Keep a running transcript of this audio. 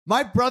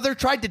My brother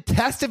tried to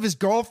test if his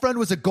girlfriend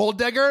was a gold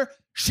digger.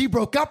 She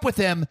broke up with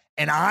him,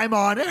 and I'm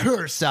on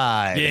her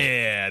side.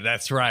 Yeah,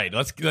 that's right.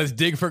 Let's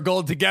dig for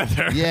gold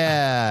together.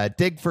 Yeah,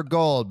 dig for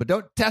gold, but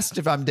don't test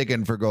if I'm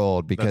digging for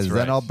gold because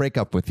then I'll break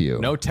up with you.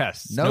 No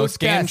tests. No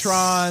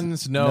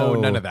scantrons. No,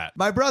 none of that.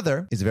 My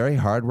brother is a very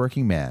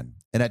hardworking man.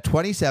 And at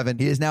 27,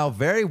 he is now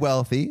very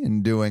wealthy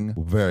and doing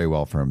very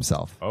well for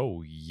himself.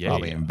 Oh, yeah.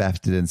 Probably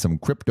invested in some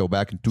crypto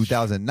back in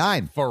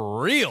 2009.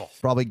 For real.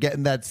 Probably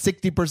getting that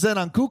 60%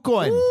 on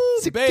KuCoin. Ooh,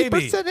 60%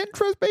 baby.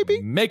 interest,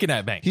 baby. Making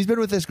that bank. He's been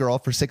with this girl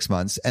for 6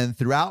 months. And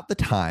throughout the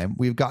time,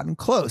 we've gotten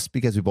close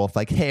because we both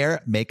like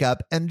hair,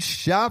 makeup, and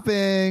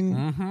shopping.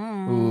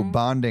 Mm-hmm. Ooh,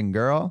 bonding,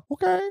 girl.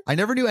 Okay. I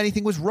never knew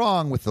anything was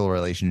wrong with the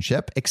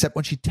relationship, except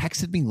when she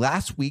texted me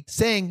last week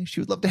saying she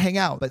would love to hang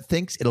out, but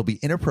thinks it'll be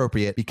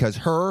inappropriate because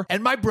her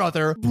and my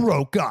brother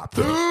broke up.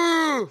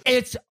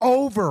 It's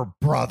over,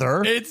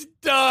 brother. It's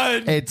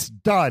done. It's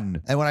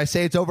done. And when I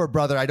say it's over,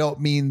 brother, I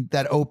don't mean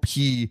that OP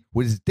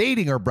was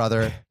dating her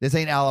brother. This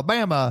ain't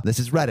Alabama. This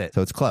is Reddit.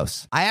 So it's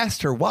close. I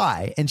asked her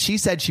why, and she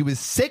said she was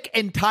sick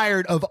and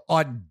tired of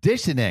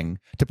auditioning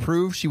to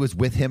prove she was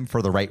with him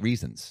for the right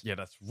reasons. Yeah,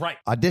 that's right.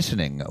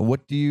 Auditioning.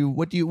 What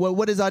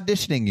is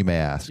auditioning, you may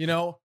ask? You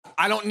know,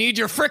 I don't need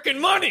your freaking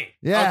money.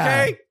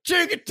 Yeah. Okay?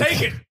 Take it.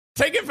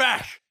 Take it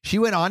back. She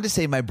went on to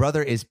say my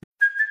brother is...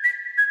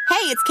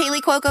 Hey, it's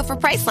Kaylee Cuoco for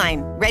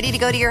Priceline. Ready to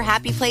go to your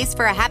happy place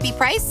for a happy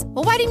price?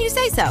 Well, why didn't you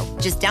say so?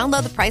 Just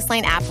download the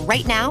Priceline app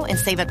right now and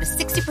save up to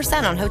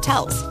 60% on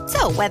hotels.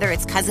 So whether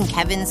it's Cousin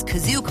Kevin's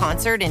Kazoo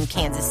Concert in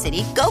Kansas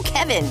City, go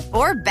Kevin,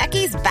 or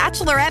Becky's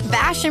Bachelorette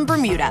Bash in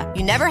Bermuda,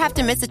 you never have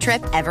to miss a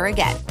trip ever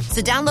again.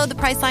 So download the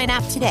Priceline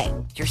app today.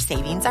 Your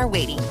savings are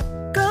waiting.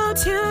 Go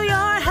to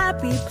your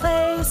happy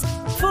place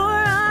for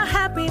a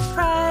happy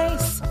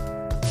price.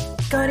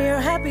 Go to your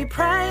happy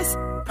price,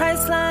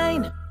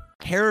 Priceline.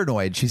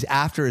 Paranoid she's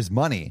after his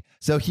money,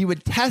 so he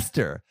would test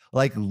her,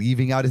 like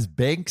leaving out his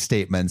bank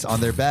statements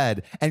on their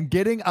bed and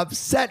getting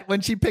upset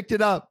when she picked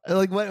it up.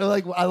 Like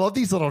I love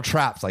these little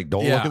traps. Like,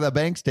 don't look at the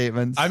bank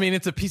statements. I mean,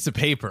 it's a piece of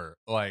paper.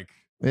 Like,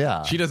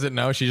 yeah, she doesn't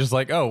know. She's just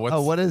like,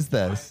 what is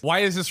this? Why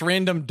is this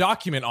random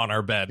document on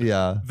our bed?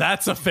 Yeah,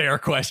 that's a fair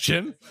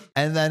question.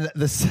 And then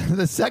the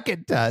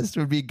second test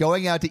would be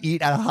going out to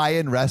eat at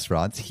high-end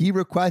restaurants he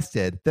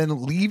requested,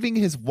 then leaving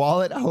his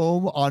wallet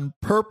home on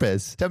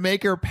purpose to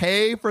make her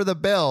pay for the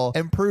bill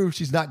and prove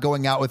she's not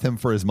going out with him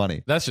for his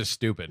money. That's just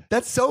stupid.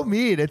 That's so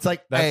mean. It's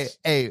like,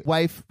 hey,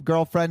 wife,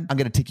 girlfriend, I'm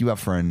going to take you out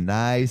for a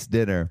nice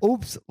dinner.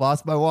 Oops,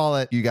 lost my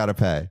wallet. You got to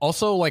pay.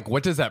 Also, like,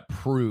 what does that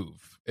prove?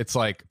 It's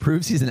like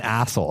proves he's an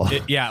asshole.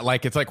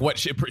 It's like what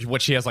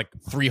she has like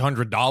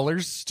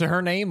 $300 to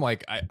her name.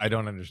 Like I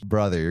don't understand.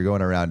 Brother, you're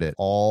going around it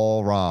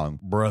all wrong.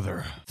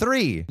 Brother.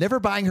 3,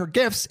 never buying her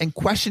gifts and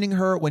questioning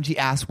her when she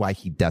asks why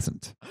he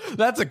doesn't.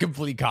 That's a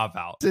complete cop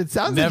out. It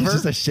sounds like he's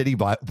just a shitty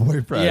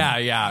boyfriend.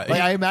 Yeah. Like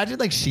I imagine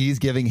like she's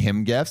giving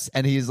him gifts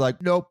and he's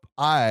like, nope,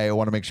 I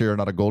want to make sure you're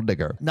not a gold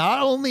digger.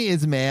 Not only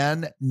is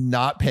man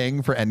not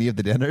paying for any of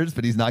the dinners,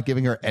 but he's not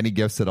giving her any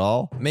gifts at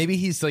all. Maybe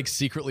he's like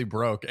secretly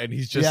broke and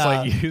he's just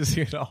like,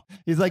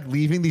 he's like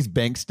leaving these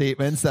bank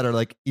statements that are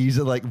like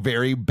easily like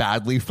very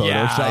badly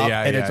photoshopped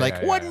and it's like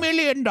 $1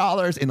 million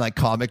in like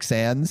Comic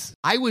Sans.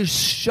 I was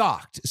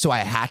shocked, so I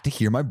had to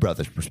hear my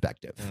brother's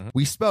perspective. Mm-hmm.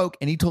 We spoke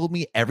and he told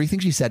me everything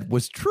she said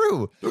was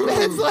true.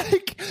 Man's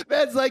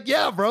like,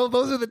 yeah, bro,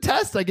 those are the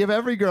tests I give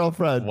every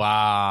girlfriend.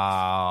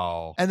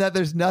 Wow. And that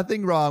there's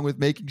nothing wrong with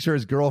making sure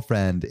his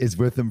girlfriend is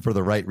with him for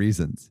the right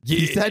reasons. Yeah.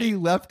 He said he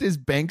left his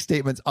bank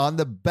statements on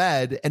the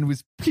bed and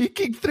was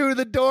peeking through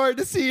the door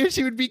to see if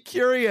she would be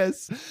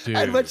curious. Dude.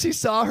 And when she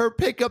saw her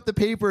pick up the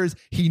papers,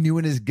 he knew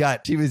in his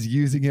gut she was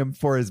using him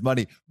for his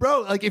money.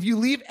 Bro, like if you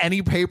leave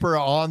any paper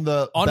on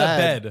a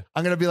bed,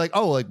 I'm going to be like,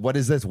 oh, like what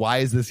is this? Why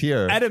is this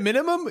here? At a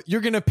minimum,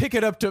 you're going to pick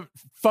it up to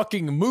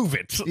fucking move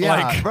it. Yeah,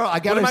 like, bro, I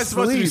got to What am I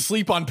supposed to do?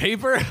 Sleep on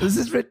paper? This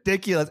is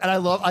ridiculous. And I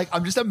love, like,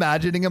 I'm just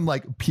imagining him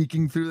like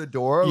peeking through the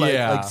door,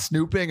 like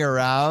snooping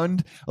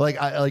around,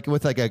 like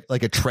with like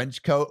a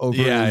trench coat over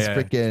his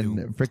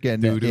freaking.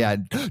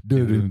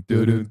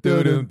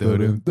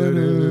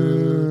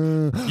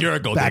 You're a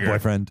gold bad digger.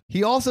 Boyfriend.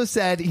 He also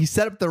said he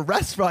set up the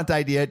restaurant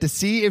idea to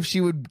see if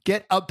she would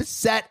get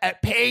upset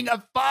at paying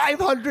a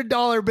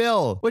 $500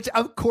 bill, which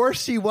of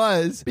course she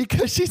was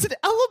because she's an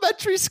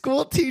elementary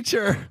school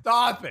teacher.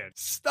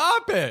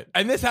 Stop it.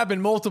 And this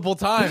happened multiple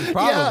times,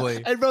 probably.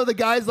 Yeah. And bro, the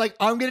guy's like,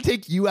 I'm going to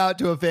take you out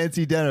to a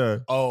fancy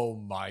dinner. Oh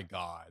my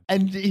God.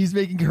 And he's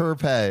making her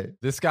pay.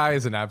 This guy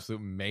is an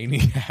absolute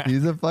maniac.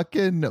 He's a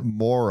fucking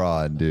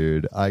moron,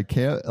 dude. I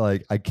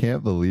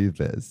can't believe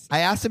this. I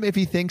asked him if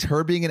he thinks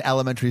her being an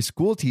elementary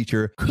school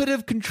teacher could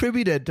have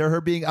contributed to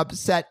her being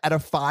upset at a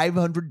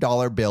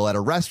 $500 bill at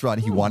a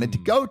restaurant he wanted to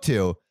go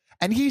to.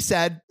 And he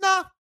said,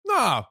 nah.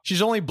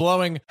 She's only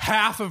blowing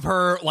half of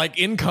her like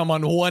income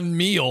on one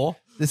meal.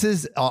 This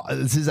is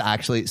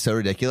actually so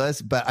ridiculous,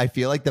 but I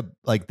feel like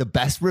the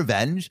best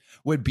revenge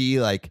would be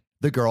like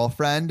the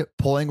girlfriend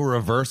pulling a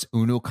reverse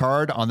Uno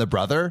card on the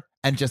brother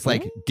and just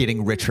like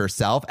getting rich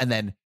herself and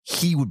then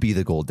he would be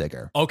the gold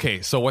digger.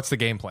 Okay, so what's the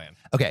game plan?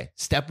 Okay,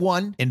 step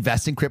 1,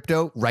 invest in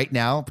crypto right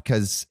now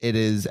because it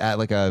is at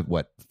like a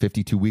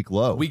 52-week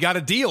low. We got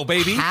a deal,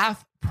 baby.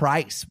 Half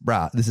price,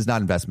 bruh. This is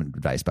not investment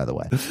advice, by the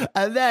way.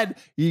 And then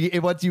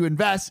once you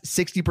invest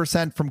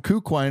 60% from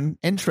KuCoin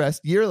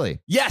interest yearly.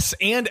 Yes,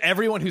 and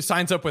everyone who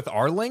signs up with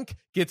our link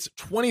gets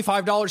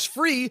 $25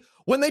 free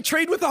when they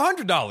trade with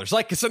 $100.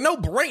 Like, it's a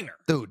no-brainer.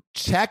 Dude,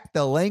 check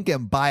the link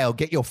in bio.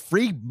 Get your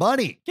free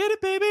money. Get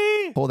it,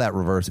 baby. Pull that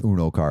reverse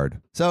Uno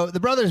card. So the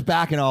brother's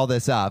backing all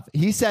this up.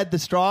 He said the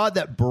straw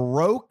that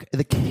broke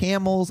the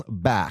camel's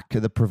back,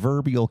 the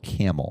proverbial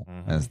camel,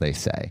 as they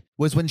say,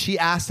 was when she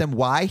asked him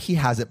why he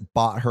hasn't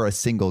bought her a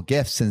single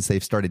gift since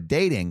they've started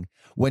dating,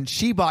 when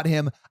she bought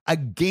him a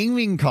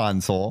gaming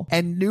console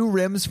and new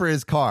rims for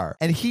his car.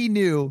 And he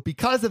knew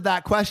because of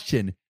that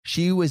question,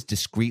 she was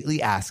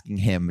discreetly asking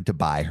him to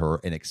buy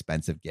her an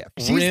expensive gift.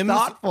 She's Rims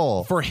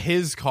thoughtful. For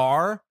his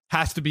car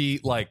has to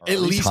be like at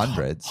least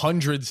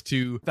hundreds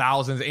to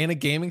thousands, and a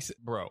gaming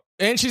bro.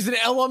 And she's an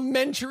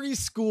elementary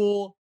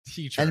school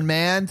teacher. And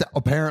man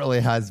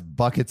apparently has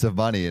buckets of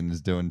money and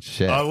is doing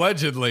shit.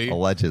 Allegedly.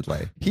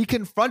 He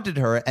confronted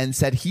her and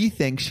said he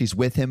thinks she's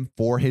with him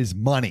for his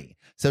money.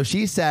 So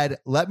she said,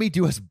 let me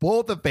do us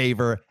both a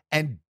favor,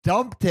 and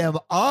dumped him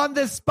on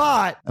the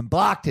spot and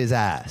blocked his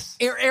ass.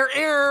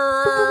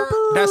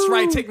 That's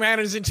right. Take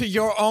matters into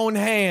your own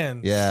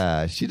hands.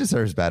 Yeah, she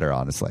deserves better,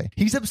 honestly.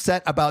 He's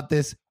upset about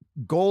this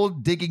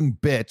gold digging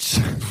bitch.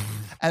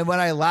 And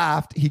when I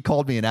laughed, he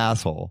called me an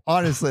asshole.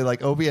 Honestly,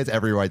 like, Obi has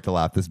every right to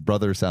laugh. This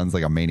brother sounds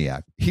like a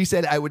maniac. He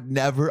said, I would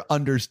never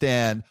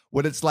understand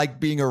what it's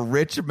like being a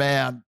rich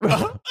man.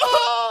 Oh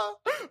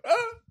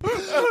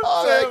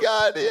my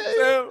God.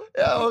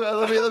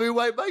 Let me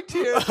wipe my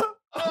tears.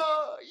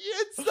 Oh,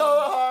 it's so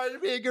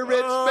hard being a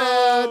rich man.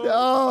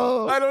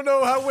 Oh, I don't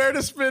know where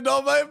to spend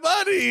all my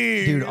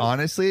money. Dude,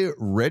 honestly,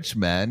 rich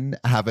men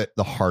have it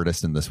the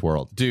hardest in this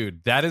world.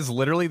 Dude, that is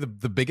literally the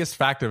biggest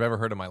fact I've ever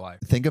heard in my life.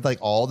 Think of like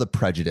all the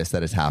prejudice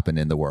that has happened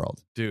in the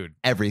world. Dude.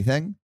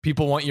 Everything.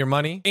 People want your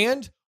money.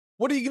 And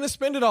what are you going to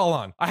spend it all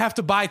on? I have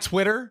to buy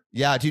Twitter.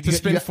 Yeah, dude, to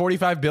spend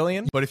 $45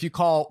 billion. But if you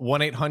call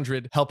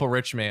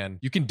 1-800-HELP-A-RICH-MAN,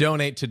 you can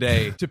donate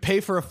today to pay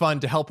for a fund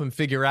to help him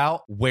figure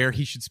out where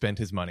he should spend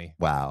his money.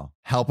 Wow.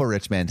 Help a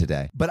rich man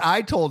today. But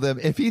I told him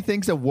if he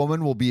thinks a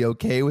woman will be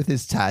okay with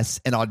his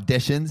tests and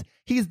auditions,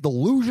 he's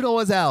delusional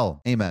as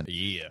hell. Amen.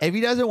 Yeah. If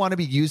he doesn't want to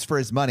be used for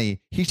his money,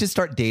 he should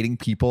start dating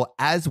people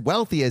as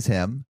wealthy as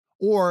him,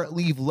 or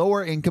leave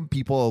lower income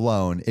people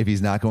alone if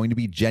he's not going to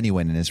be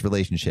genuine in his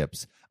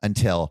relationships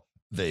until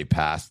they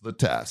pass the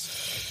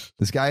test.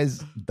 This guy's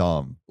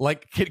dumb.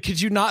 Like,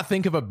 could you not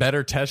think of a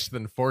better test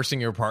than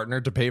forcing your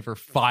partner to pay for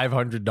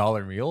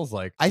 $500 meals?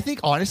 Like, I think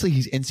honestly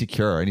he's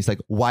insecure, and he's like,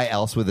 why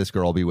else would this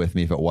girl be with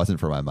me if it wasn't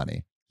for my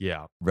money?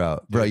 Yeah,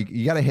 bro,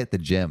 you got to hit the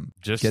gym.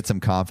 Just get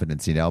some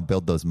confidence,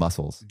 build those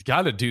muscles.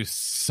 Got to do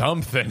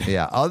something.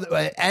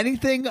 Yeah,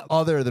 anything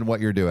other than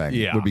what you're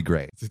doing would be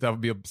great. That would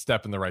be a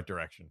step in the right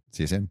direction.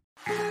 See you soon.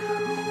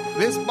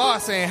 This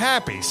boss ain't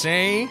happy,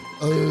 see?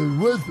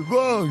 What's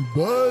wrong,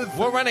 boss?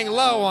 We're running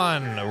low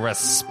on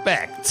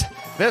respect.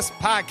 This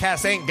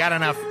podcast ain't got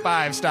enough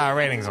 5-star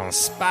ratings on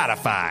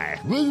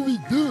Spotify. What do we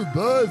do,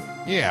 boss?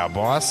 Yeah,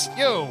 boss.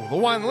 You, the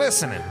one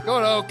listening. Go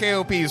to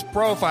OKOP's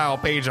profile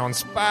page on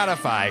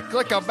Spotify.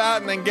 Click about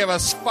and then give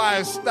us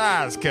 5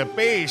 stars,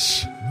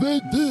 capiche?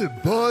 They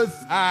did, boss.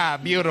 Ah,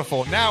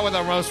 beautiful. Now we're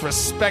the most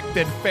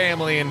respected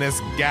family in this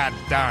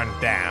goddamn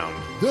town.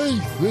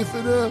 Thanks,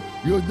 listener.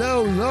 You're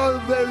now an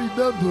honorary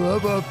member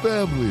of our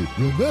family.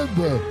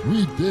 Remember,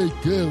 we take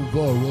care of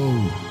our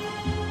own.